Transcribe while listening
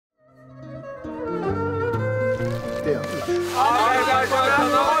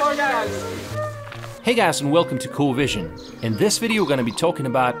Hey guys, and welcome to Cool Vision. In this video we're going to be talking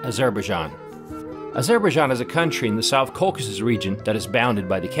about Azerbaijan. Azerbaijan is a country in the South Caucasus region that is bounded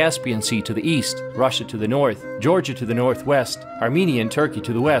by the Caspian Sea to the east, Russia to the north, Georgia to the northwest, Armenia and Turkey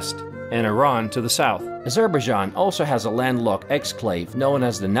to the west, and Iran to the south. Azerbaijan also has a landlocked exclave known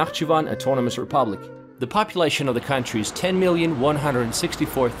as the Nakhchivan Autonomous Republic. The population of the country is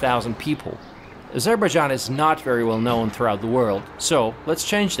 10,164,000 people. Azerbaijan is not very well known throughout the world, so let's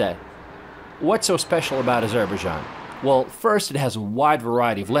change that. What's so special about Azerbaijan? Well, first, it has a wide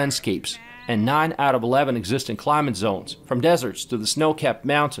variety of landscapes, and 9 out of 11 existing climate zones, from deserts to the snow-capped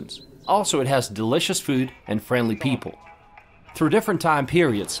mountains. Also, it has delicious food and friendly people. Through different time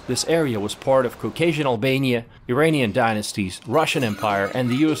periods, this area was part of Caucasian Albania, Iranian dynasties, Russian Empire, and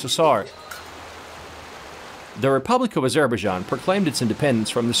the USSR. The Republic of Azerbaijan proclaimed its independence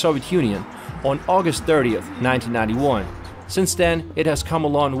from the Soviet Union on August 30th, 1991. Since then, it has come a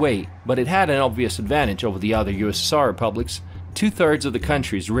long way, but it had an obvious advantage over the other USSR republics. 2/3 of the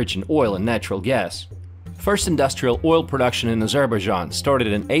country is rich in oil and natural gas. First industrial oil production in Azerbaijan started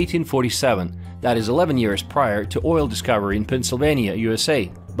in 1847, that is 11 years prior to oil discovery in Pennsylvania,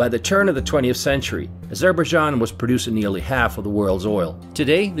 USA. By the turn of the 20th century, Azerbaijan was producing nearly half of the world's oil.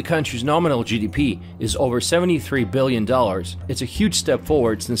 Today, the country's nominal GDP is over $73 billion. It's a huge step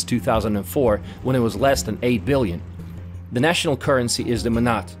forward since 2004, when it was less than $8 billion. The national currency is the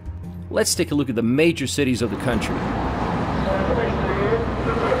manat. Let's take a look at the major cities of the country.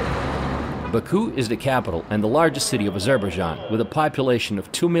 Baku is the capital and the largest city of Azerbaijan, with a population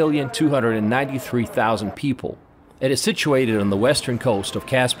of 2,293,000 people. It is situated on the western coast of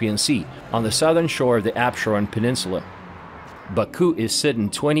Caspian Sea, on the southern shore of the Absheron Peninsula. Baku is sitting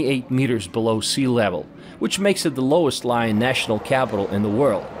 28 meters below sea level, which makes it the lowest lying national capital in the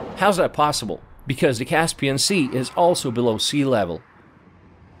world. How's that possible? Because the Caspian Sea is also below sea level.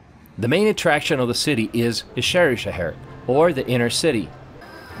 The main attraction of the city is Shehri, or the inner city.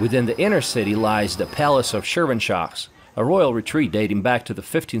 Within the inner city lies the Palace of Shirvanshahs, a royal retreat dating back to the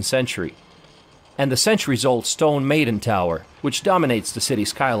 15th century, and the centuries-old stone Maiden Tower, which dominates the city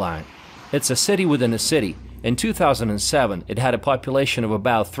skyline. It's a city within a city. In 2007, it had a population of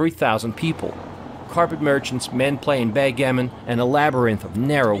about 3,000 people. Carpet merchants, men playing backgammon, and a labyrinth of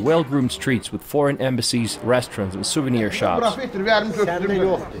narrow, well-groomed streets with foreign embassies, restaurants, and souvenir shops.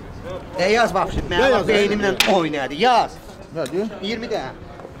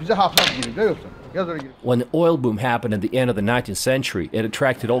 When the oil boom happened at the end of the 19th century, it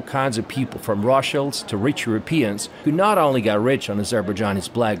attracted all kinds of people, from Rothschilds to rich Europeans, who not only got rich on Azerbaijani's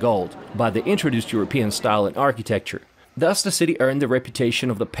black gold, but they introduced European style and architecture. Thus, the city earned the reputation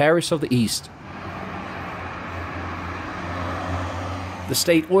of the Paris of the East. The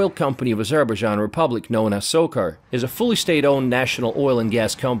State Oil Company of Azerbaijan Republic, known as SOCAR, is a fully state-owned national oil and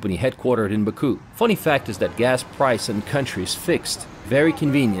gas company headquartered in Baku. Funny fact is that gas price in the country is fixed. Very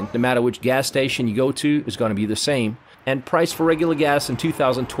convenient. No matter which gas station you go to, is going to be the same. And price for regular gas in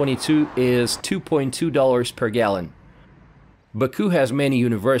 2022 is $2.2 per gallon. Baku has many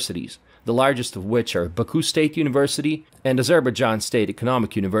universities, the largest of which are Baku State University and Azerbaijan State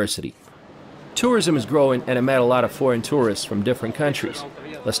Economic University. Tourism is growing, and I met a lot of foreign tourists from different countries.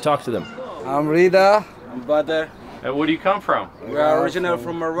 Let's talk to them. I'm Rida. I'm Badr. And where do you come from? We are original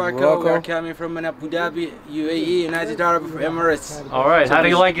from Morocco. We are coming from Abu Dhabi, UAE, United Arab Emirates. All right. How do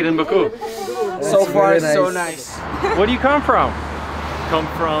you like it in Baku? So far, it's so nice. Where do you come from? Come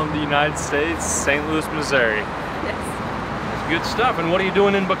from the United States, St. Louis, Missouri. Yes. That's good stuff. And what are you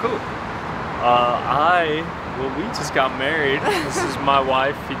doing in Baku? We just got married. This is my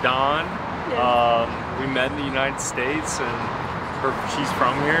wife, Fidan. We met in the United States, and she's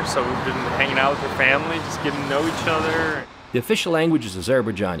from here, so we've been hanging out with her family, just getting to know each other. The official language is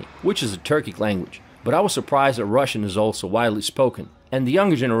Azerbaijani, which is a Turkic language, but I was surprised that Russian is also widely spoken, and the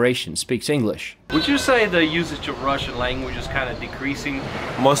younger generation speaks English. Would you say the usage of Russian language is kind of decreasing?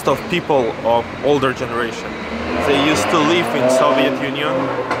 Most of people of older generation, they used to live in Soviet Union,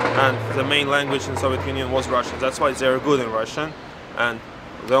 and the main language in Soviet Union was Russian. That's why they're good in Russian, and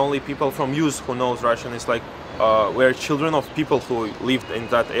the only people from youth who knows Russian is like we're children of people who lived in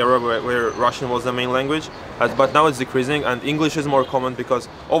that era where Russian was the main language, but now it's decreasing, and English is more common because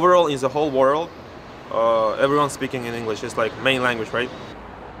overall in the whole world everyone's speaking in English. It's like main language, right?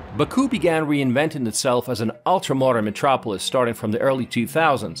 Baku began reinventing itself as an ultra-modern metropolis starting from the early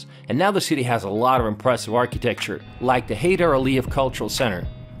 2000s, and now the city has a lot of impressive architecture, like the Heydar Aliyev Cultural Center.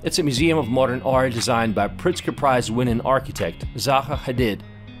 It's a museum of modern art designed by Pritzker Prize-winning architect Zaha Hadid.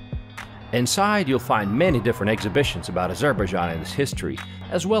 Inside, you'll find many different exhibitions about Azerbaijan and its history,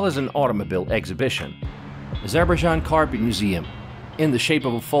 as well as an automobile exhibition. Azerbaijan Carpet Museum. In the shape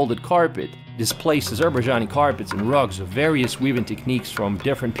of a folded carpet, displays Azerbaijani carpets and rugs of various weaving techniques from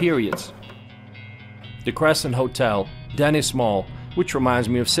different periods. The Crescent Hotel, Dennis Mall, which reminds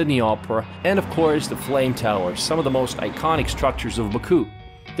me of Sydney Opera, and of course the Flame Towers, some of the most iconic structures of Baku.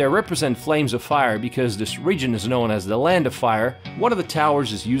 They represent flames of fire because this region is known as the Land of Fire. One of the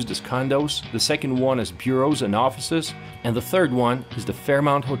towers is used as condos, the second one as bureaus and offices, and the third one is the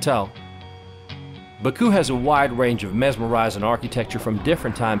Fairmount Hotel. Baku has a wide range of mesmerizing architecture from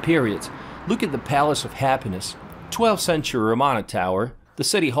different time periods. Look at the Palace of Happiness, 12th century Romana Tower, the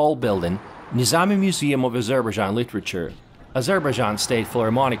City Hall building, Nizami Museum of Azerbaijan Literature, Azerbaijan State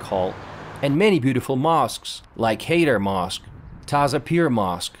Philharmonic Hall, and many beautiful mosques like Haydar Mosque, Taza Pir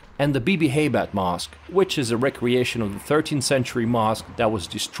Mosque, and the Bibi Haybat Mosque, which is a recreation of the 13th century mosque that was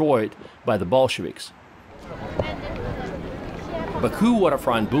destroyed by the Bolsheviks. Baku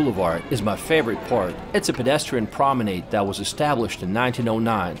Waterfront Boulevard is my favorite part. It's a pedestrian promenade that was established in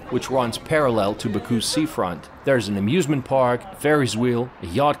 1909, which runs parallel to Baku's seafront. There's an amusement park, Ferris wheel, a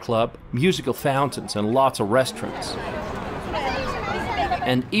yacht club, musical fountains, and lots of restaurants.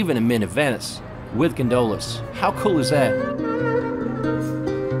 And even a mini Venice with gondolas. How cool is that?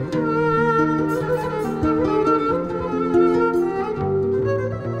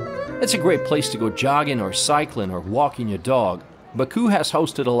 It's a great place to go jogging or cycling or walking your dog. Baku has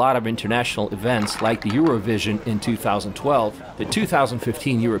hosted a lot of international events like the Eurovision in 2012, the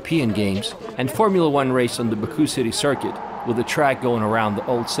 2015 European Games, and Formula One race on the Baku City Circuit, with a track going around the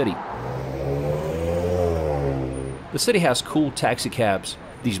old city. The city has cool taxi cabs.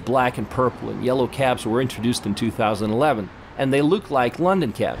 These black and purple and yellow cabs were introduced in 2011, and they look like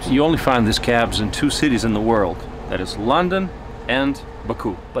London cabs. You only find these cabs in two cities in the world, that is London and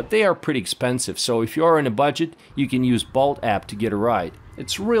Baku. But they are pretty expensive, so if you are on a budget, you can use Bolt app to get a ride.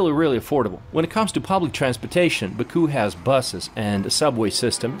 It's really affordable. When it comes to public transportation, Baku has buses and a subway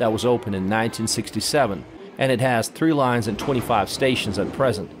system that was opened in 1967, and it has 3 lines and 25 stations at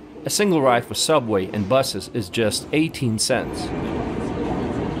present. A single ride for subway and buses is just 18 cents.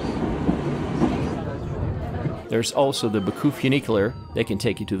 There's also the Baku funicular that can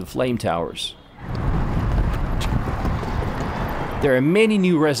take you to the Flame Towers. There are many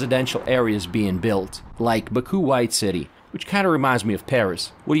new residential areas being built, like Baku White City, which kind of reminds me of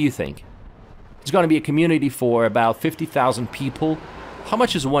Paris. What do you think? It's going to be a community for about 50,000 people. How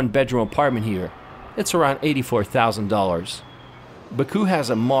much is a one-bedroom apartment here? It's around $84,000. Baku has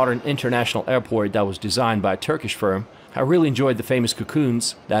a modern international airport that was designed by a Turkish firm. I really enjoyed the famous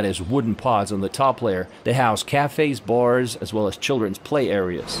cocoons, that is wooden pods on the top layer. They house cafes, bars, as well as children's play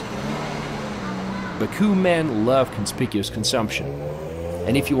areas. Baku men love conspicuous consumption.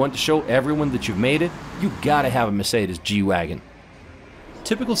 And if you want to show everyone that you've made it, you gotta have a Mercedes G-Wagon.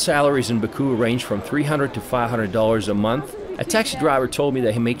 Typical salaries in Baku range from $300 to $500 a month. A taxi driver told me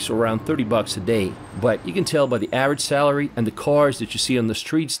that he makes around 30 bucks a day, but you can tell by the average salary and the cars that you see on the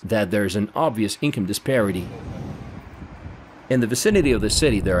streets that there's an obvious income disparity. In the vicinity of the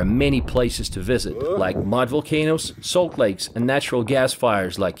city, there are many places to visit, like mud volcanoes, salt lakes, and natural gas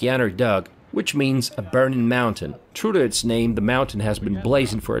fires like Yanar Dug, which means a burning mountain. True to its name, the mountain has been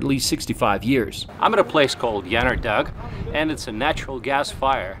blazing for at least 65 years. I'm at a place called Yanar Dug, and it's a natural gas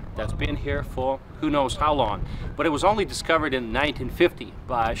fire that's been here for who knows how long, but it was only discovered in 1950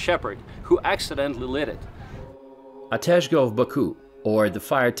 by a shepherd who accidentally lit it. Ateshga of Baku, or the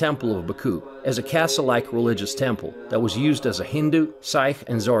Fire Temple of Baku, is a castle-like religious temple that was used as a Hindu, Sikh,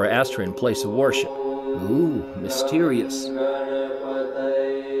 and Zoroastrian place of worship. Ooh, mysterious.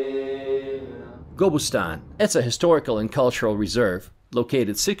 Gobustan. It's a historical and cultural reserve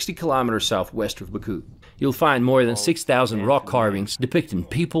located 60 kilometers southwest of Baku. You'll find more than 6,000 rock carvings depicting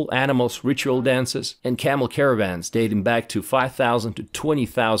people, animals, ritual dances, and camel caravans dating back to 5,000 to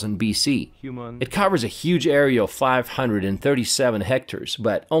 20,000 BC. It covers a huge area of 537 hectares,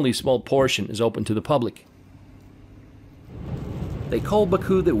 but only a small portion is open to the public. They call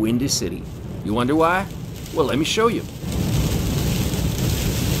Baku the Windy City. You wonder why? Well, let me show you.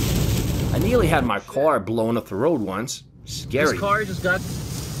 I nearly had my car blown off the road once. Scary. This car just got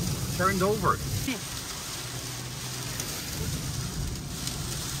turned over.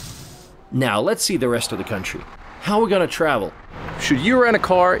 Now, let's see the rest of the country. How are we gonna travel? Should you rent a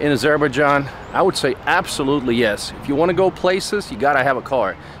car in Azerbaijan? I would say absolutely yes. If you want to go places, you gotta have a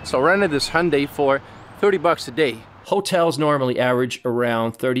car. So I rented this Hyundai for 30 bucks a day. Hotels normally average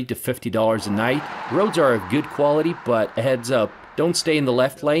around $30 to $50 a night. Roads are of good quality, but a heads up, don't stay in the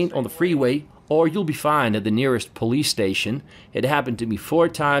left lane on the freeway or you'll be fined at the nearest police station. It happened to me 4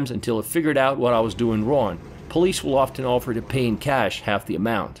 times until I figured out what I was doing wrong. Police will often offer to pay in cash half the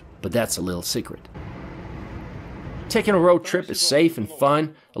amount, but that's a little secret. Taking a road trip is safe and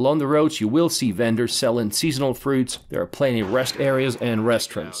fun. Along the roads you will see vendors selling seasonal fruits. There are plenty of rest areas and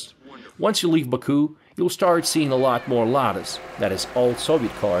restaurants. Once you leave Baku, you'll start seeing a lot more Ladas, that is old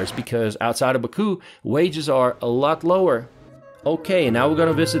Soviet cars, because outside of Baku, wages are a lot lower. Okay, now we're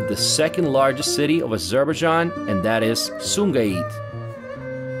gonna visit the second largest city of Azerbaijan, and that is Sumgait.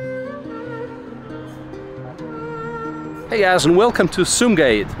 Hey guys, and welcome to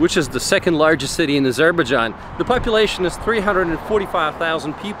Sumgait, which is the second largest city in Azerbaijan. The population is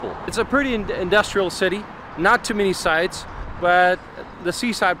 345,000 people. It's a pretty industrial city, not too many sites, but the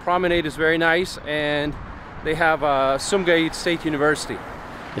seaside promenade is very nice, and they have Sumgait State University.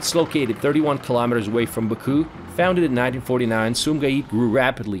 It's located 31 kilometers away from Baku. Founded in 1949, Sumgait grew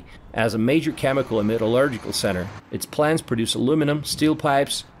rapidly as a major chemical and metallurgical center. Its plants produce aluminum, steel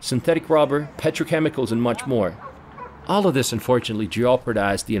pipes, synthetic rubber, petrochemicals, and much more. All of this unfortunately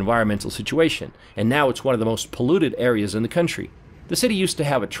jeopardized the environmental situation, and now it's one of the most polluted areas in the country. The city used to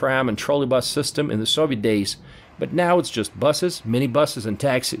have a tram and trolleybus system in the Soviet days, but now it's just buses, minibuses, and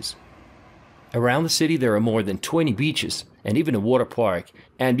taxis. Around the city there are more than 20 beaches and even a water park,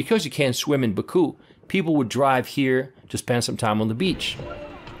 and because you can't swim in Baku, people would drive here to spend some time on the beach.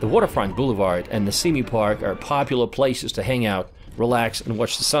 The Waterfront Boulevard and Nasimi Park are popular places to hang out, relax, and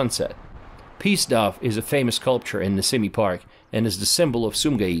watch the sunset. Peace Dove is a famous sculpture in Nasimi Park and is the symbol of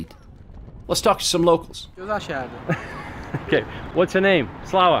Sumgait. Let's talk to some locals. Okay, what's your name?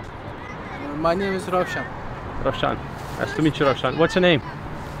 Slava. My name is Ravshan. Ravshan. Nice to meet you, Ravshan. What's your name?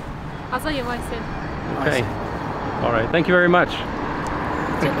 Azaya Vaysel. Okay. All right. Thank you very much.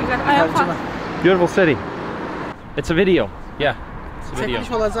 Beautiful city. It's a video. Yeah. It's a video.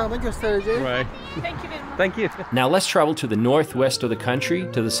 Right. Thank you very much. Thank you. Now let's travel to the northwest of the country,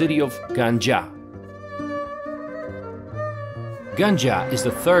 to the city of Ganja. Ganja is the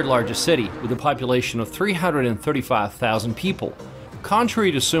third largest city with a population of 335,000 people.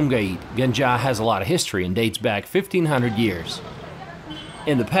 Contrary to Sumgait, Ganja has a lot of history and dates back 1,500 years.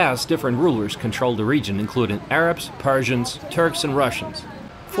 In the past, different rulers controlled the region, including Arabs, Persians, Turks, and Russians.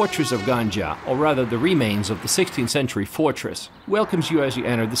 Fortress of Ganja, or rather the remains of the 16th century fortress, welcomes you as you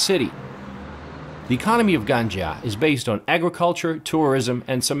enter the city. The economy of Ganja is based on agriculture, tourism,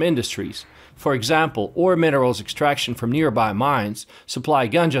 and some industries. For example, ore minerals extraction from nearby mines supply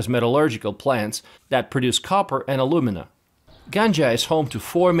Ganja's metallurgical plants that produce copper and alumina. Ganja is home to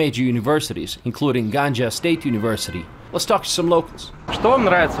 4 major universities, including Ganja State University. Let's talk to some locals. Что вам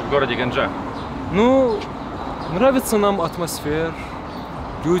нравится в городе Ганджа? Ну, нравится нам атмосфера,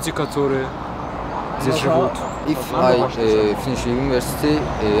 люди, которые здесь живут. If I finish university,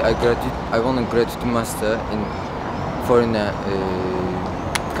 I want to graduate master in foreign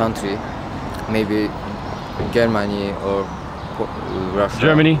country, maybe Germany or Russia.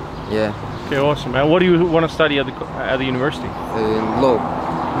 Germany? Yeah. Okay, awesome. And what do you want to study at the university? Law.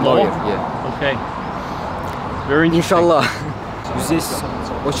 Law? Lawyer, yeah. Okay. Very interesting. Inshallah. Здесь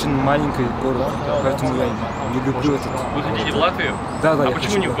очень маленький город, поэтому я не люблю этот. Вы хотите в Латвию? Да, А я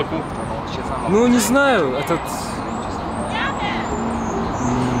почему хочу. не в Баку? Ну, не знаю, этот...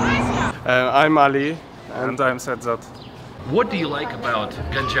 I'm Ali, and I'm Sedzat. What do you like about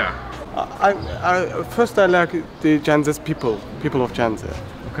Ganja? First, I like the Janzes people of Janze.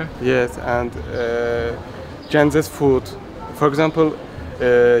 Okay. Yes, and Janzes food. For example,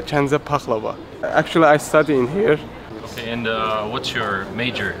 Janze Pahlava. Actually, I study in here. Okay, and what's your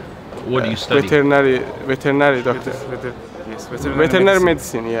major? What do you study? Veterinary doctor. Yes, veterinary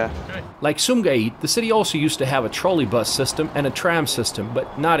medicine, yeah. Like Sumgait, the city also used to have a trolley bus system and a tram system,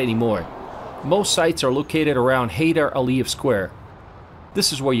 but not anymore. Most sites are located around Haydar Aliyev Square.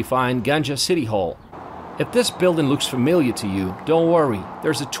 This is where you find Ganja City Hall. If this building looks familiar to you, don't worry.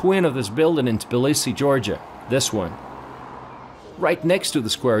 There's a twin of this building in Tbilisi, Georgia. This one. Right next to the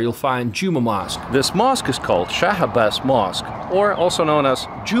square you'll find Juma Mosque. This mosque is called Shah Abbas Mosque, or also known as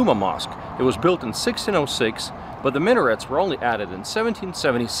Juma Mosque. It was built in 1606, but the minarets were only added in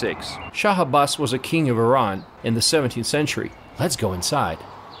 1776. Shah Abbas was a king of Iran in the 17th century. Let's go inside.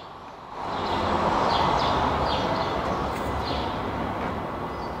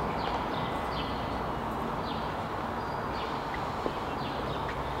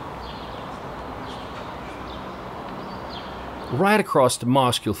 Right across the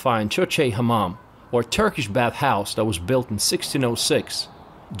mosque you'll find Choche Hammam, or Turkish bath house that was built in 1606.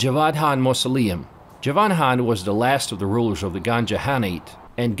 Javad Han Mausoleum. Javad Han was the last of the rulers of the Ganja Khanate,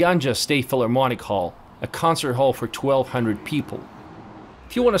 and Ganja State Philharmonic Hall, a concert hall for 1,200 people.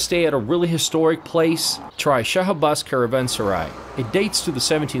 If you want to stay at a really historic place, try Shah Abbas Caravanserai. It dates to the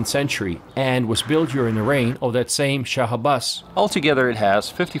 17th century and was built during the reign of that same Shah Abbas. Altogether it has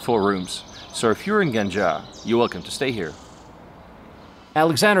 54 rooms. So if you're in Ganja, you're welcome to stay here.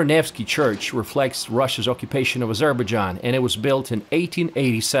 Alexander Nevsky Church reflects Russia's occupation of Azerbaijan, and it was built in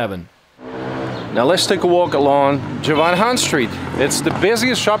 1887. Now let's take a walk along Javanhan Street. It's the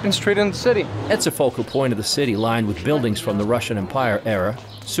busiest shopping street in the city. It's a focal point of the city, lined with buildings from the Russian Empire era.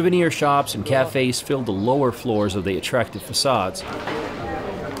 Souvenir shops and cafes fill the lower floors of the attractive facades.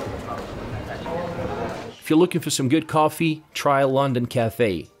 If you're looking for some good coffee, try a London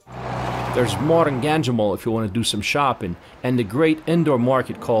cafe. There's modern Ganja Mall if you want to do some shopping, and the great indoor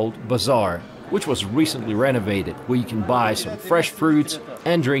market called Bazaar, which was recently renovated, where you can buy some fresh fruits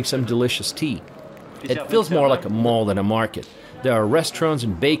and drink some delicious tea. It feels more like a mall than a market. There are restaurants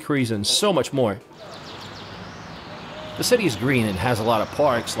and bakeries and so much more. The city is green and has a lot of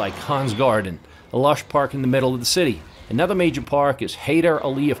parks like Han's Garden, a lush park in the middle of the city. Another major park is Haydar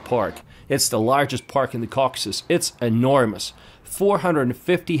Aliyev Park. It's the largest park in the Caucasus. It's enormous,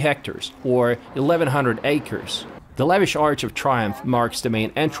 450 hectares or 1,100 acres. The lavish Arch of Triumph marks the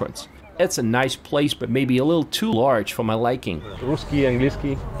main entrance. It's a nice place, but maybe a little too large for my liking. Ruski,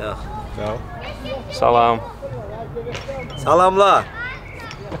 Angliski. Yeah. No. Salam. Salamla.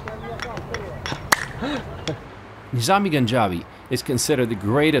 Nizami Ganjavi is considered the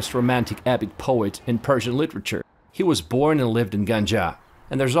greatest romantic epic poet in Persian literature. He was born and lived in Ganja,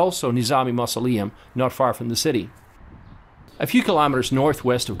 and there's also Nizami Mausoleum not far from the city. A few kilometers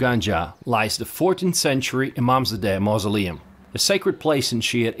northwest of Ganja lies the 14th century Imamzadeh Mausoleum, a sacred place in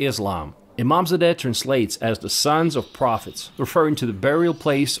Shia Islam. Imamzadeh translates as the sons of prophets, referring to the burial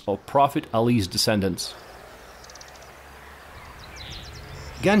place of Prophet Ali's descendants.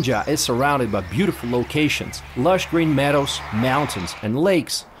 Ganja is surrounded by beautiful locations, lush green meadows, mountains, and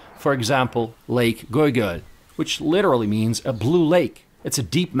lakes. For example, Lake Goygol, which literally means a blue lake. It's a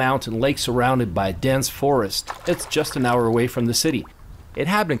deep mountain lake surrounded by a dense forest. It's just an hour away from the city. It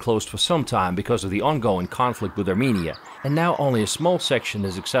had been closed for some time because of the ongoing conflict with Armenia, and now only a small section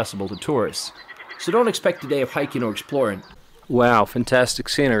is accessible to tourists. So don't expect a day of hiking or exploring. Wow, fantastic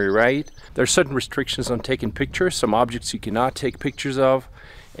scenery, right? There are certain restrictions on taking pictures, some objects you cannot take pictures of,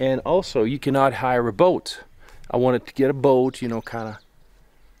 and also you cannot hire a boat. I wanted to get a boat, you know, kind of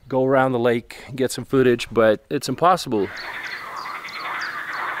go around the lake, get some footage, but it's impossible.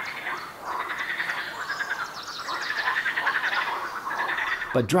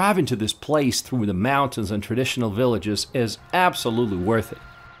 But driving to this place through the mountains and traditional villages is absolutely worth it.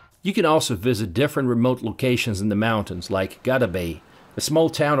 You can also visit different remote locations in the mountains like Gadabay, a small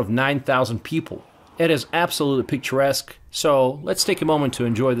town of 9,000 people. It is absolutely picturesque, so let's take a moment to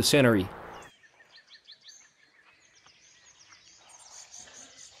enjoy the scenery.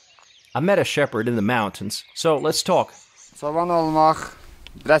 I met a shepherd in the mountains, so let's talk. Çoban olmak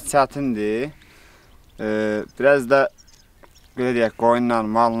biraz çətindir. Biraz da belə deyək, qoyunla,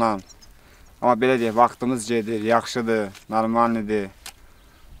 malla. Amma belə deyək, vaxtımız gedir, yaxşıdır, normalnidir.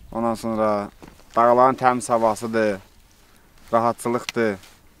 Ondan sonra dağların təmiz havasıdır, rahatçılıqdır,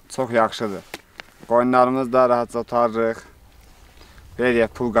 çox yaxşıdır. Qoyunlarımız da rahatca otarırıq, belə deyək,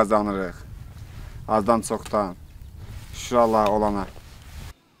 pul qazanırıq, azdan çoxdan, şükür Allaha olana.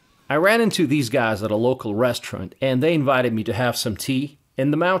 I ran into these guys at a local restaurant, and they invited me to have some tea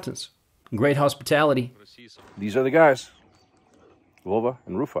in the mountains. Great hospitality. These are the guys, Vova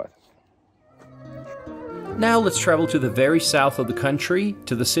and Rufat. Now let's travel to the very south of the country,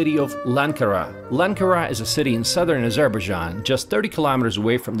 to the city of Lankaran. Lankaran is a city in southern Azerbaijan, just 30 kilometers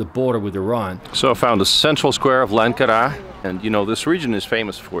away from the border with Iran. So I found the central square of Lankaran, and you know, this region is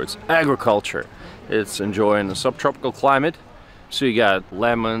famous for its agriculture. It's enjoying a subtropical climate. So you got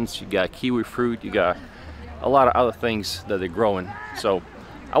lemons, you got kiwi fruit, you got a lot of other things that they're growing. So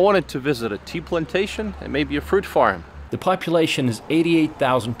I wanted to visit a tea plantation and maybe a fruit farm. The population is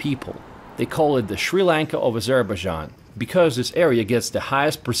 88,000 people. They call it the Sri Lanka of Azerbaijan because this area gets the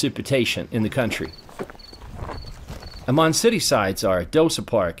highest precipitation in the country. Among city sites are Dosa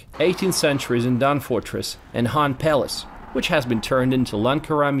Park, 18th century Zindan Fortress, and Han Palace, which has been turned into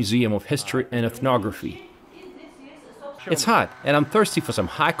Lankaran Museum of History and Ethnography. It's hot, and I'm thirsty for some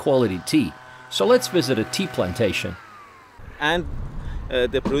high-quality tea, so let's visit a tea plantation. And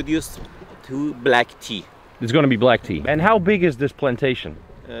they produce two black tea. It's going to be black tea. And how big is this plantation?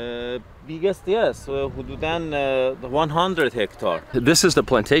 Biggest, yes, حدوداً 100 hectares. This is the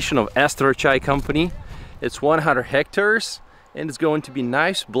plantation of Astra Chai Company. It's 100 hectares, and it's going to be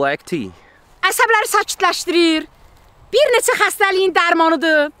nice black tea. Əsəbləri sakitləşdirir. Bir neçə xəstəliyin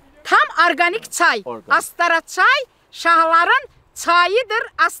dərmanıdır. Tam orqanik çay. Astara çay, şahların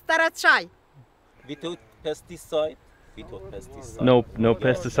çayıdır Astara çay. Without pesticide. No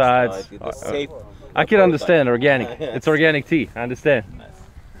pesticides. I can understand organic. It's organic tea. I understand.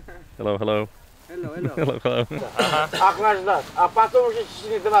 Hello, hello. Hello, hello. Hello, hello. Охлаждать. А потом уже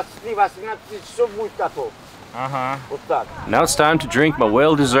часов 20-18 часов будет готов. Вот так. Now it's time to drink my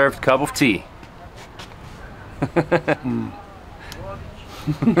well-deserved cup of tea.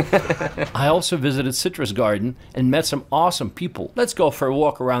 I also visited Citrus Garden and met some awesome people. Let's go for a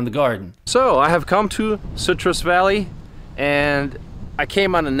walk around the garden. So I have come to Citrus Valley and I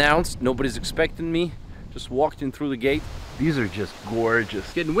came unannounced. Nobody's expecting me. Just walked in through the gate. These are just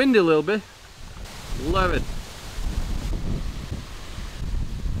gorgeous. Getting windy a little bit. Love it.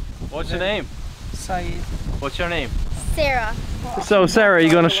 What's your name? Saeed. What's your name? Sarah. So Sarah, you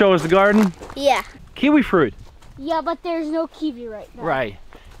gonna show us the garden? Yeah. Kiwi fruit. Yeah, but there's no kiwi right now. Right.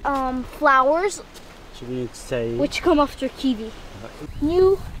 Flowers, which come after kiwi.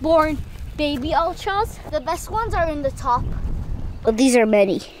 Newborn baby ultras. The best ones are in the top, but these are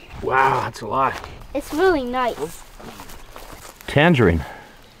many. Wow, that's a lot. It's really nice. Tangerine.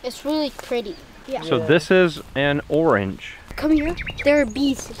 It's really pretty. Yeah. So this is an orange. Come here. There are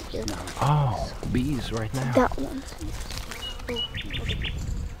bees here. Oh, bees right now. That one.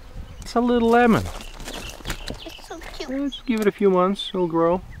 It's a little lemon. It's so cute. Let's give it a few months, it'll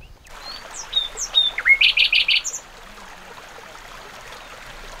grow.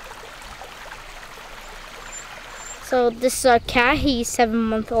 So this cat, he's 7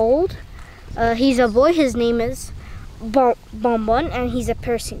 months old. He's a boy, his name is Bonbon, and he's a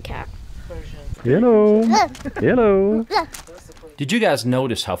Persian cat. Hello. Hello. Did you guys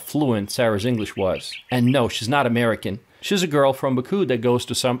notice how fluent Sarah's English was? And no, she's not American. She's a girl from Baku that goes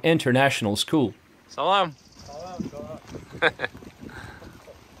to some international school. Salam.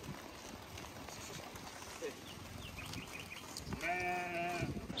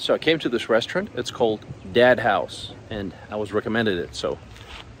 So I came to this restaurant. It's called Dad House, and I was recommended it. So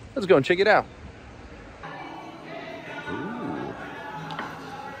let's go and check it out. Ooh.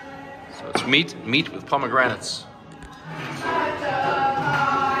 So it's meat with pomegranates.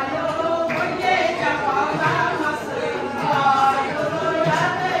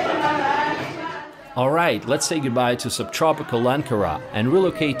 Alright, let's say goodbye to subtropical Lankaran and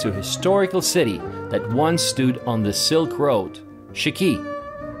relocate to a historical city that once stood on the Silk Road, Sheki.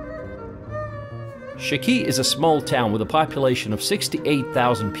 Sheki is a small town with a population of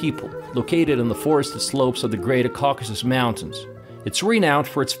 68,000 people, located on the forested slopes of the Greater Caucasus Mountains. It's renowned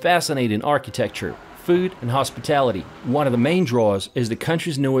for its fascinating architecture, food, and hospitality. One of the main draws is the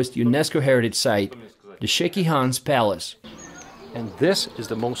country's newest UNESCO heritage site, the Sheki Han's Palace. And this is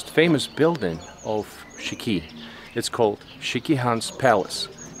the most famous building of Sheki. It's called Sheki Han's Palace,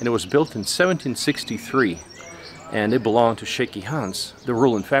 and it was built in 1763, and it belonged to Sheki Hans, the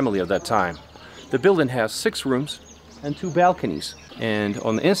ruling family of that time. The building has 6 rooms and 2 balconies, and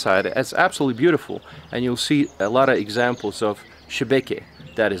on the inside it's absolutely beautiful, and you'll see a lot of examples of shebeke,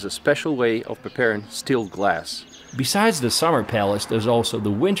 that is a special way of preparing steel glass. Besides the summer palace, there's also the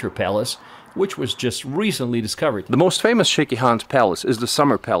winter palace, which was just recently discovered. The most famous Sheki Han's palace is the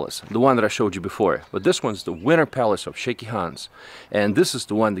summer palace, the one that I showed you before. But this one's the winter palace of Sheki Han's. And this is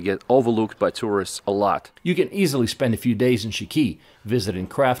the one that gets overlooked by tourists a lot. You can easily spend a few days in Sheki, visiting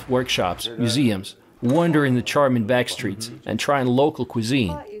craft workshops, museums, wandering the charming back streets, and trying local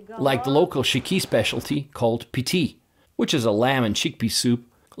cuisine, like the local Sheki specialty called piti, which is a lamb and chickpea soup.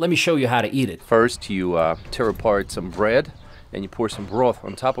 Let me show you how to eat it. First you tear apart some bread and you pour some broth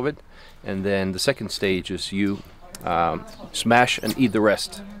on top of it. And then the second stage is you smash and eat the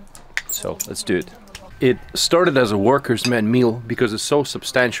rest. So let's do it. It started as a workers' man meal because it's so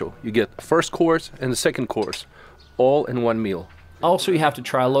substantial. You get the first course and the second course, all in one meal. Also, you have to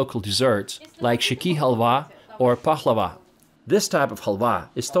try local desserts like Sheki halva or pahlava. This type of halva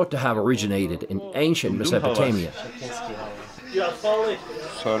is thought to have originated in ancient Mesopotamia.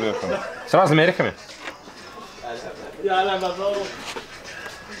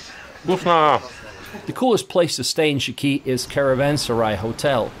 The coolest place to stay in Sheki is Caravanserai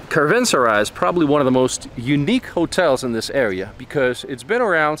Hotel. Caravanserai is probably one of the most unique hotels in this area because it's been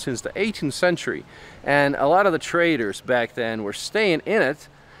around since the 18th century, and a lot of the traders back then were staying in it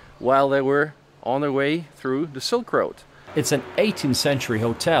while they were on their way through the Silk Road. It's an 18th century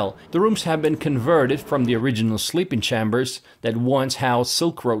hotel. The rooms have been converted from the original sleeping chambers that once housed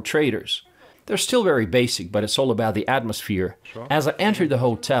Silk Road traders. They're still very basic, but it's all about the atmosphere. As I entered the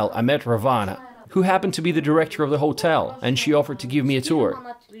hotel, I met Ravana, who happened to be the director of the hotel, and she offered to give me a tour.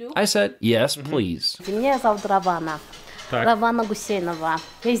 I said, yes, please. Меня зовут Равана. Равана Гусейнова.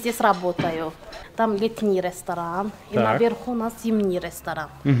 Я здесь работаю. Там летний ресторан, и наверху у нас зимний ресторан.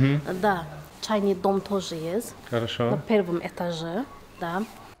 Да, чайный дом тоже есть. Хорошо. На первом этаже, да.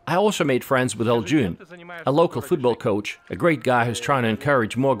 I also made friends with Aljun, a local football coach, a great guy who's trying to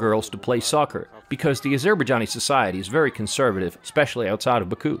encourage more girls to play soccer, because the Azerbaijani society is very conservative, especially outside of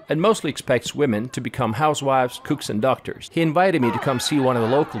Baku, and mostly expects women to become housewives, cooks and doctors. He invited me to come see one of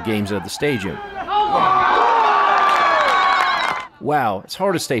the local games at the stadium. Wow, it's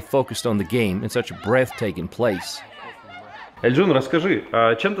hard to stay focused on the game in such a breathtaking place. Эльджун, расскажи,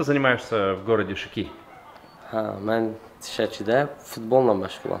 чем ты занимаешься в городе Шеки? Mən Şəkidə futbolla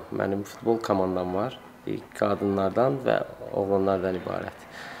məşğulam. Mənim futbol komandam var. Qadınlardan və oğlanlardan ibarət.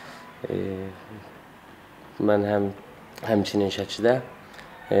 Mən həmçinin Şəkidə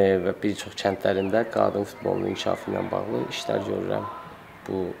və bir çox kəndlərində qadın futbolunun inkişafı ilə bağlı işlər görürəm.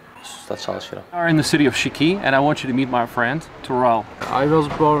 Bu hususda çalışıram. We are in the city of Sheki, and I want you to meet my friend, Tural. I was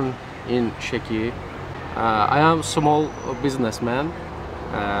born in Sheki. I am a small businessman.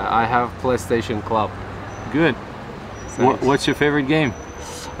 I have PlayStation Club. Good. What's your favorite game?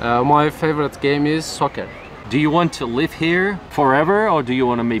 My favorite game is soccer. Do you want to live here forever, or do you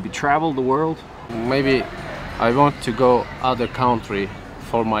want to maybe travel the world? Maybe I want to go other country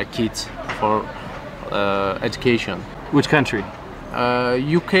for my kids, for education. Which country?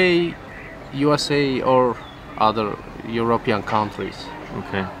 UK, USA, or other European countries.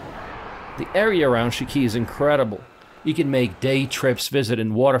 Okay. The area around Sheki is incredible. You can make day trips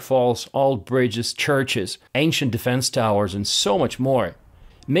visiting waterfalls, old bridges, churches, ancient defense towers, and so much more.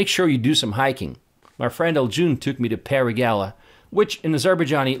 Make sure you do some hiking. My friend Aljun took me to Perigala, which in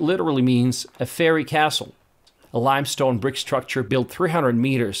Azerbaijani literally means a fairy castle. A limestone brick structure built 300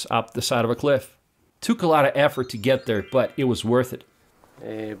 meters up the side of a cliff. Took a lot of effort to get there, but it was worth it.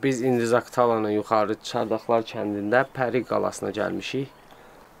 Biz indi Zaqatalanın yuxarı Çardaqlar kəndində Pəri qalasına gəlmişik.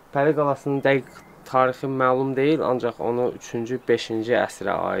 Pəri qalasının dəqiq tarixi məlum deyil, ancaq onu 3-cü, 5-ci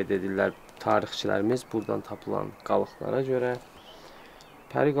əsrə aid edirlər tarixçilərimiz buradan tapılan qalıqlara görə.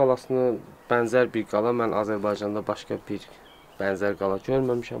 Pəri qalasına bənzər bir qala mən Azərbaycanda başqa bir bənzər qala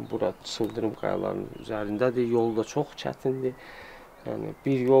görməmişəm. Bura çıldırım qayaların üzərindədir, yolu da çox çətindir. Yəni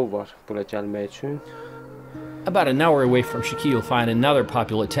bir yol var bura gəlmək üçün. About an hour away from Sheki, you'll find another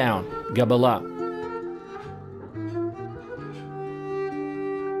popular town, Qabala.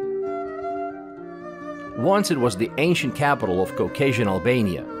 Once it was the ancient capital of Caucasian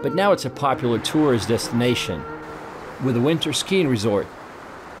Albania, but now it's a popular tourist destination with a winter skiing resort,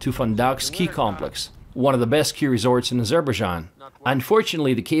 Tufandak Ski Complex, one of the best ski resorts in Azerbaijan.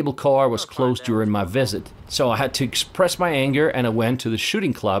 Unfortunately, the cable car was closed during my visit, so I had to express my anger and I went to the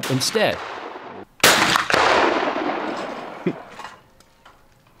shooting club instead.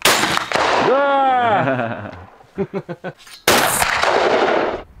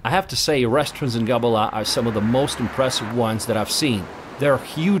 I have to say, restaurants in Qabala are some of the most impressive ones that I've seen. They're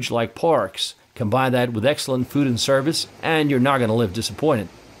huge like parks. Combine that with excellent food and service, and you're not going to live disappointed.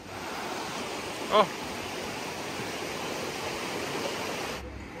 Oh.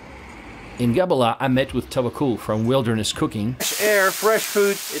 In Qabala, I met with Tawakkul from Wilderness Cooking. Fresh air, fresh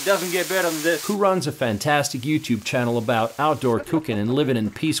food, it doesn't get better than this. Who runs a fantastic YouTube channel about outdoor cooking and living in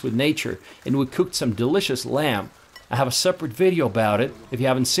peace with nature, and we cooked some delicious lamb. I have a separate video about it. If you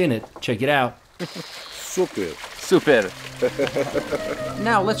haven't seen it, check it out. Super. Super.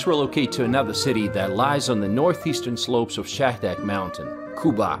 Now let's relocate to another city that lies on the northeastern slopes of Shahdak Mountain,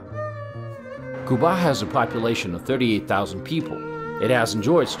 Quba. Quba has a population of 38,000 people. It has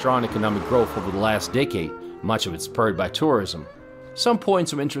enjoyed strong economic growth over the last decade, much of it spurred by tourism. Some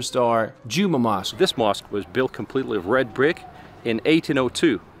points of interest are Juma Mosque. This mosque was built completely of red brick in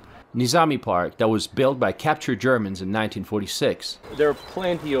 1802. Nizami Park, that was built by captured Germans in 1946. There are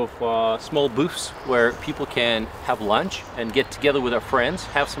plenty of small booths where people can have lunch and get together with their friends,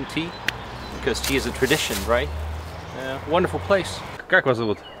 have some tea, because tea is a tradition, right? Wonderful place. Как вас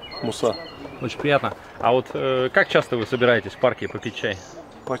зовут? Муса. Очень приятно. А вот как часто вы собираетесь в парке попить чай?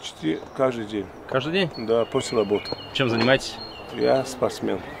 Почти каждый день. Каждый день? Да, после работы. Чем занимаетесь? Я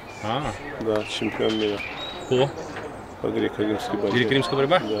спортсмен. Да, чемпион мира. По? По греко-римской борьбе. Греко-римская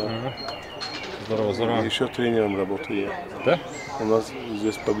борьба? Да. Здорово, здорово. Еще тренером работаю я. Да? У нас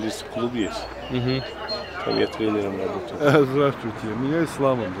здесь поблизости клуб есть. Угу. Там я тренером работаю. Здравствуйте, меня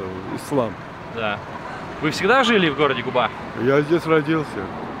Исламом зовут. Ислам. Да. Вы всегда жили в городе Quba? Я здесь родился.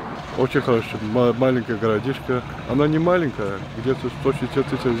 Очень хорошо. Маленькая городишко. Она не маленькая, где-то 160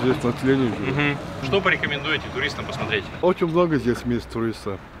 тысяч здесь населения живет. Угу. Что порекомендуете туристам посмотреть? Очень много здесь мест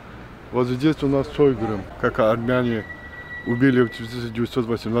туристов. Вот здесь у нас Сойгрым, как армяне убили в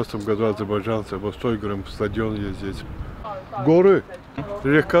 1918 году азербайджанцев. Вот Сойгрым, стадион есть здесь. Горы,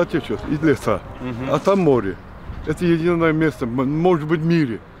 река течет и леса, а там море. Это единственное место, может быть, в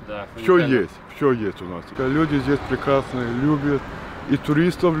мире. Да, все есть у нас. Люди здесь прекрасные, любят, и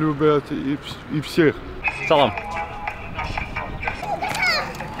туристов любят, и всех. Salam.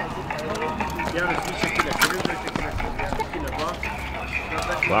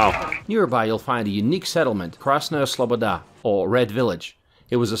 Wow. Nearby you'll find a unique settlement, Krasnaya Sloboda, or Red Village.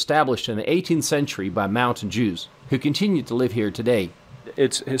 It was established in the 18th century by mountain Jews, who continue to live here today.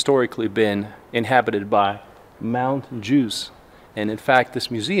 It's historically been inhabited by mountain Jews, and in fact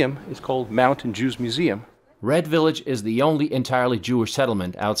this museum is called Mountain Jews Museum. Red Village is the only entirely Jewish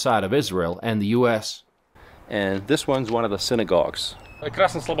settlement outside of Israel and the US. And this one's one of the synagogues.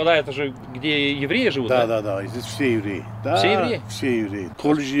 Красная Слобода, это же где евреи живут, да? Да, здесь все евреи. Да, все евреи? Все евреи.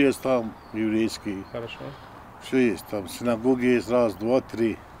 Колледж есть там, еврейский. Хорошо. Все есть там. Синагоги есть, раз, два,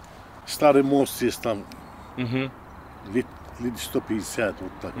 три. Старый мост есть там. Лет 150,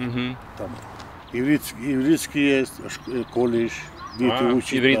 вот так. Там. Еврейский есть, колледж. Дети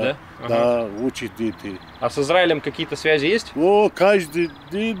учат. Иврит, да? Да, учат дети. А с Израилем какие-то связи есть? О, каждый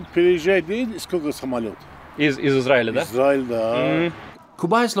день переезжает, сколько самолетов. Из Израиля, да? Израиль, да.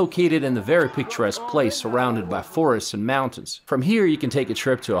 Quba is located in a very picturesque place surrounded by forests and mountains. From here you can take a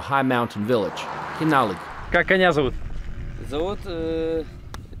trip to a high mountain village, Khinaliq. Как коня зовут? Зовут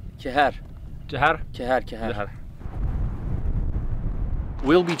Кехар. Кехар? Кехар.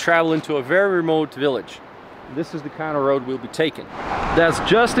 We'll be traveling to a very remote village. This is the kind of road we'll be taking. That's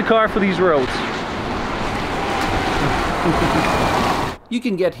just the car for these roads. You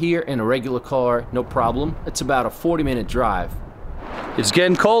can get here in a regular car, no problem. It's about a 40-minute drive. It's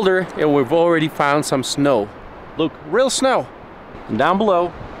getting colder and we've already found some snow. Look, real snow. And down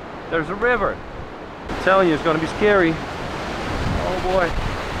below, there's a river. I'm telling you, it's gonna be scary. Oh boy.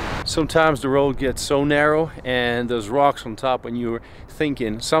 Sometimes the road gets so narrow and there's rocks on top when you're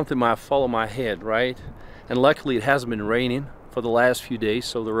thinking something might fall on my head, right? And luckily it hasn't been raining for the last few days,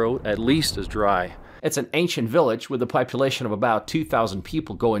 so the road at least is dry. It's an ancient village with a population of about 2,000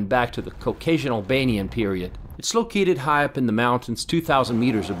 people going back to the Caucasian Albanian period. It's located high up in the mountains, 2,000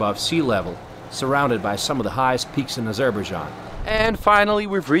 meters above sea level, surrounded by some of the highest peaks in Azerbaijan. And finally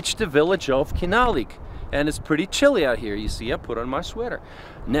we've reached the village of Khinaliq. And it's pretty chilly out here. You see, I put on my sweater.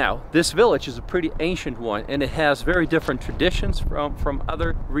 Now, this village is a pretty ancient one, and it has very different traditions from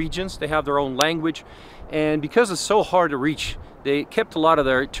other regions. They have their own language, and because it's so hard to reach, they kept a lot of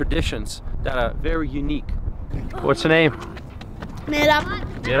their traditions that are very unique. What's your name?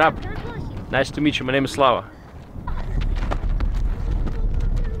 Merab. Merab. Nice to meet you. My name is Slava.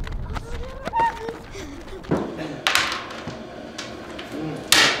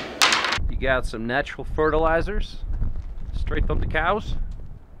 Got some natural fertilizers straight from the cows,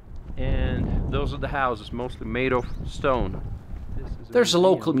 and those are the houses, mostly made of stone. There's a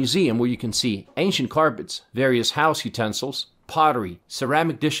local museum where you can see ancient carpets, various house utensils, pottery,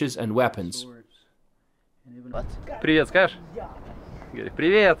 ceramic dishes, and weapons. Привет, скажешь?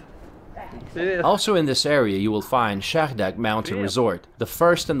 Привет. Also in this area you will find Shahdag Mountain Resort, the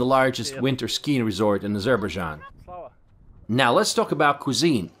first and the largest winter skiing resort in Azerbaijan. Now let's talk about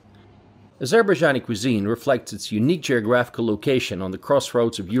cuisine. Azerbaijani cuisine reflects its unique geographical location on the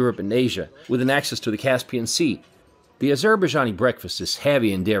crossroads of Europe and Asia, with an access to the Caspian Sea. The Azerbaijani breakfast is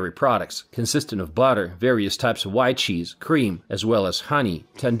heavy in dairy products, consisting of butter, various types of white cheese, cream, as well as honey,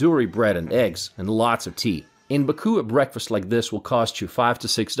 tandoori bread and eggs, and lots of tea. In Baku, a breakfast like this will cost you $5 to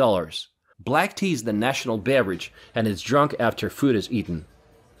 $6. Black tea is the national beverage, and it's drunk after food is eaten.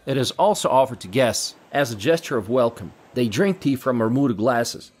 It is also offered to guests as a gesture of welcome. They drink tea from Bermuda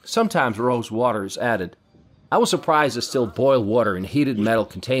glasses. Sometimes rose water is added. I was surprised to still boil water in heated metal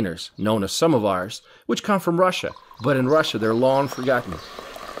containers, known as samovars, which come from Russia, but in Russia they're long forgotten.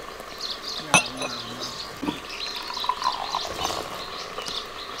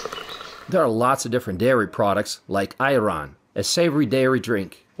 There are lots of different dairy products, like ayran, a savory dairy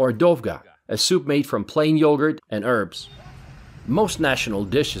drink, or dovga, a soup made from plain yogurt and herbs. Most national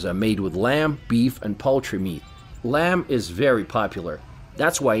dishes are made with lamb, beef, and poultry meat. Lamb is very popular.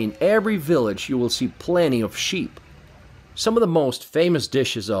 That's why in every village you will see plenty of sheep. Some of the most famous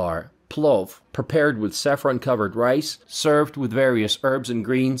dishes are plov, prepared with saffron-covered rice, served with various herbs and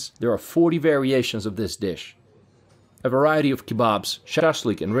greens. There are 40 variations of this dish. A variety of kebabs,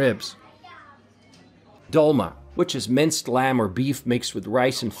 shashlik, and ribs. Dolma, which is minced lamb or beef mixed with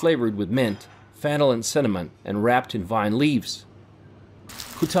rice and flavored with mint, fennel, and cinnamon, and wrapped in vine leaves.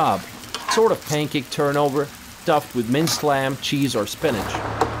 Kutab, sort of pancake turnover, stuffed with minced lamb, cheese, or spinach.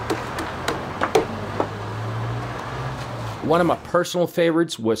 One of my personal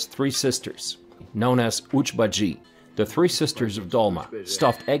favorites was Three Sisters, known as uchbaji, the Three Sisters of Dolma,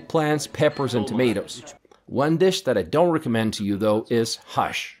 stuffed eggplants, peppers, and tomatoes. One dish that I don't recommend to you, though, is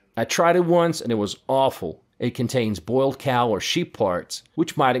hash. I tried it once and it was awful. It contains boiled cow or sheep parts,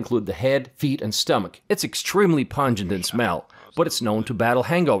 which might include the head, feet, and stomach. It's extremely pungent in smell, but it's known to battle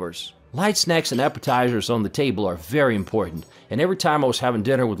hangovers. Light snacks and appetizers on the table are very important, and every time I was having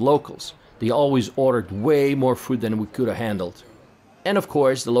dinner with locals, they always ordered way more food than we could have handled. And of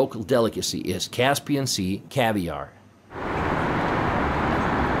course, the local delicacy is Caspian Sea caviar.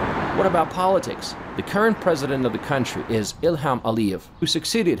 What about politics? The current president of the country is Ilham Aliyev, who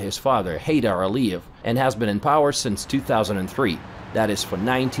succeeded his father, Haydar Aliyev, and has been in power since 2003. That is for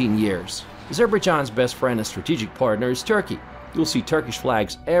 19 years. Azerbaijan's best friend and strategic partner is Turkey. You'll see Turkish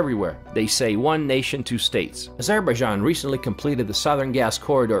flags everywhere. They say one nation, two states. Azerbaijan recently completed the Southern Gas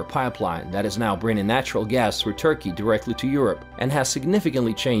Corridor pipeline that is now bringing natural gas through Turkey directly to Europe and has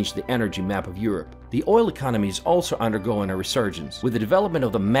significantly changed the energy map of Europe. The oil economy is also undergoing a resurgence with the development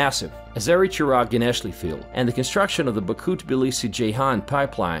of the massive Azeri-Chirag-Ganeshli field and the construction of the Baku-Tbilisi-Ceyhan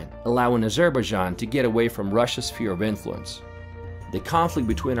pipeline, allowing Azerbaijan to get away from Russia's sphere of influence. The conflict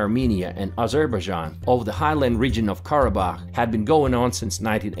between Armenia and Azerbaijan over the highland region of Karabakh had been going on since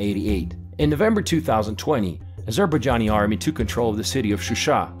 1988. In November 2020, Azerbaijani army took control of the city of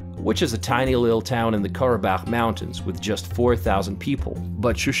Shusha, which is a tiny little town in the Karabakh mountains with just 4,000 people.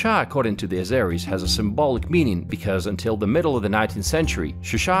 But Shusha, according to the Azeris, has a symbolic meaning because until the middle of the 19th century,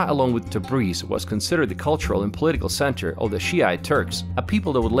 Shusha, along with Tabriz, was considered the cultural and political center of the Shiite Turks, a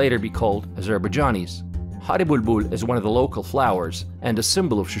people that would later be called Azerbaijanis. Haribulbul is one of the local flowers and a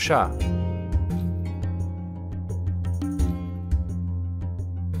symbol of Shusha.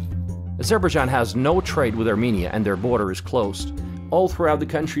 Azerbaijan has no trade with Armenia and their border is closed. All throughout the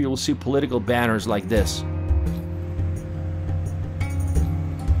country you will see political banners like this.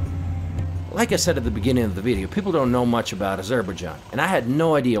 Like I said at the beginning of the video, people don't know much about Azerbaijan, and I had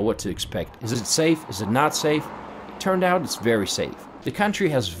no idea what to expect. Is it safe? Is it not safe? It turned out it's very safe. The country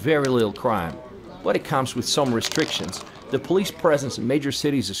has very little crime, but it comes with some restrictions. The police presence in major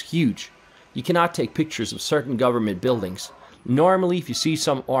cities is huge. You cannot take pictures of certain government buildings. Normally, if you see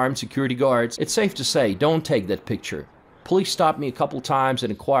some armed security guards, it's safe to say, don't take that picture. Police stopped me a couple times and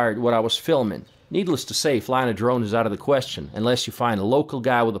inquired what I was filming. Needless to say, flying a drone is out of the question, unless you find a local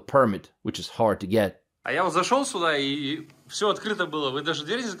guy with a permit, which is hard to get. А я вот зашел сюда, и все открыто было. Вы даже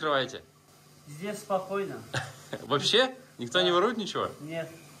дверь не закрываете? Здесь спокойно. Вообще? Никто не ворует ничего? Нет.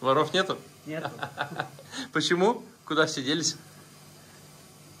 Воров нету? Нет. Почему? Куда все делись?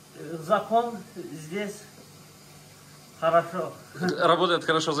 Закон здесь хорошо. Работает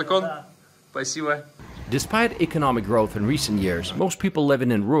хорошо закон? Да. Спасибо. Despite economic growth in recent years, most people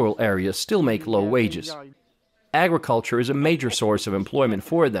living in rural areas still make low wages. Agriculture is a major source of employment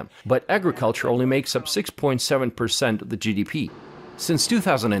for them, but agriculture only makes up 6.7% of the GDP. Since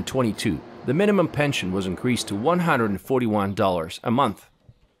 2022, the minimum pension was increased to $141 a month.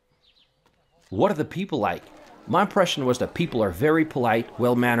 What are the people like? My impression was that people are very polite,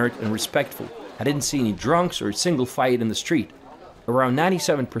 well-mannered, and respectful. I didn't see any drunks or a single fight in the street. Around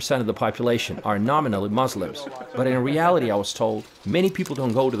 97% of the population are nominally Muslims, but in reality, I was told, many people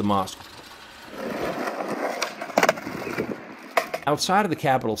don't go to the mosque. Outside of the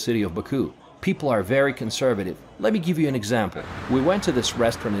capital city of Baku, people are very conservative. Let me give you an example. We went to this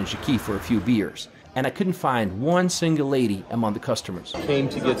restaurant in Sheki for a few beers, and I couldn't find one single lady among the customers. Came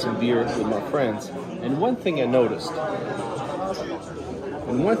to get some beer with my friends, and one thing I noticed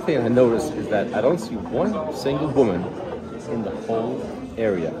is that I don't see one single woman in the whole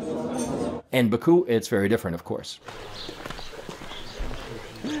area. In Baku, it's very different, of course.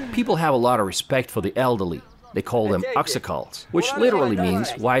 People have a lot of respect for the elderly. They call them aksakals, which literally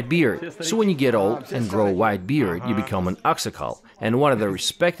means white beard. So when you get old and grow a white beard, you become an aksakal and one of the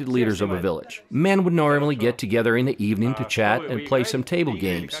respected leaders of a village. Men would normally get together in the evening to chat and play some table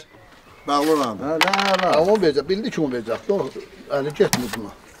games.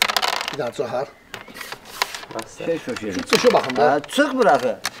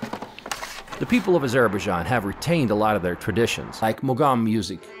 The people of Azerbaijan have retained a lot of their traditions, like Mugam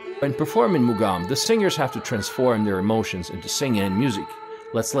music. When performing Mugam, the singers have to transform their emotions into singing and music.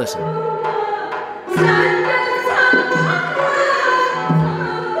 Let's listen.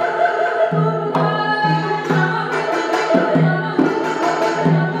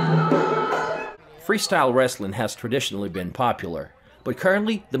 Freestyle wrestling has traditionally been popular, but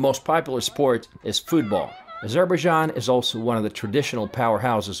currently the most popular sport is football. Azerbaijan is also one of the traditional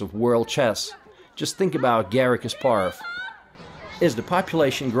powerhouses of world chess. Just think about Garry Kasparov. Is the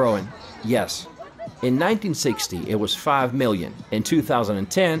population growing? Yes. In 1960, it was 5 million. In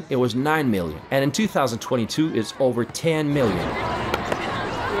 2010, it was 9 million. And in 2022, it's over 10 million.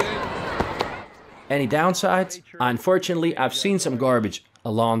 Any downsides? Unfortunately, I've seen some garbage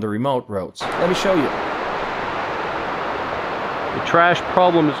along the remote roads. Let me show you. The trash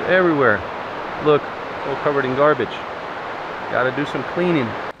problem is everywhere. Look, all covered in garbage. Gotta do some cleaning.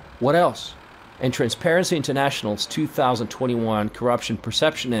 What else? In Transparency International's 2021 Corruption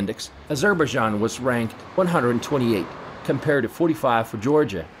Perception Index, Azerbaijan was ranked 128, compared to 45 for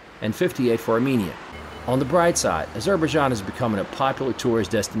Georgia and 58 for Armenia. On the bright side, Azerbaijan is becoming a popular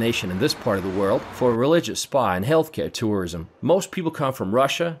tourist destination in this part of the world for religious, spa, and healthcare tourism. Most people come from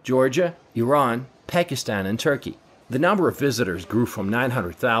Russia, Georgia, Iran, Pakistan, and Turkey. The number of visitors grew from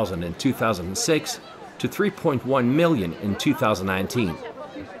 900,000 in 2006 to 3.1 million in 2019.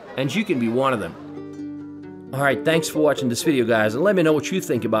 And you can be one of them. Alright, thanks for watching this video, guys, and let me know what you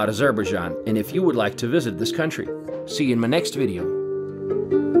think about Azerbaijan and if you would like to visit this country. See you in my next video.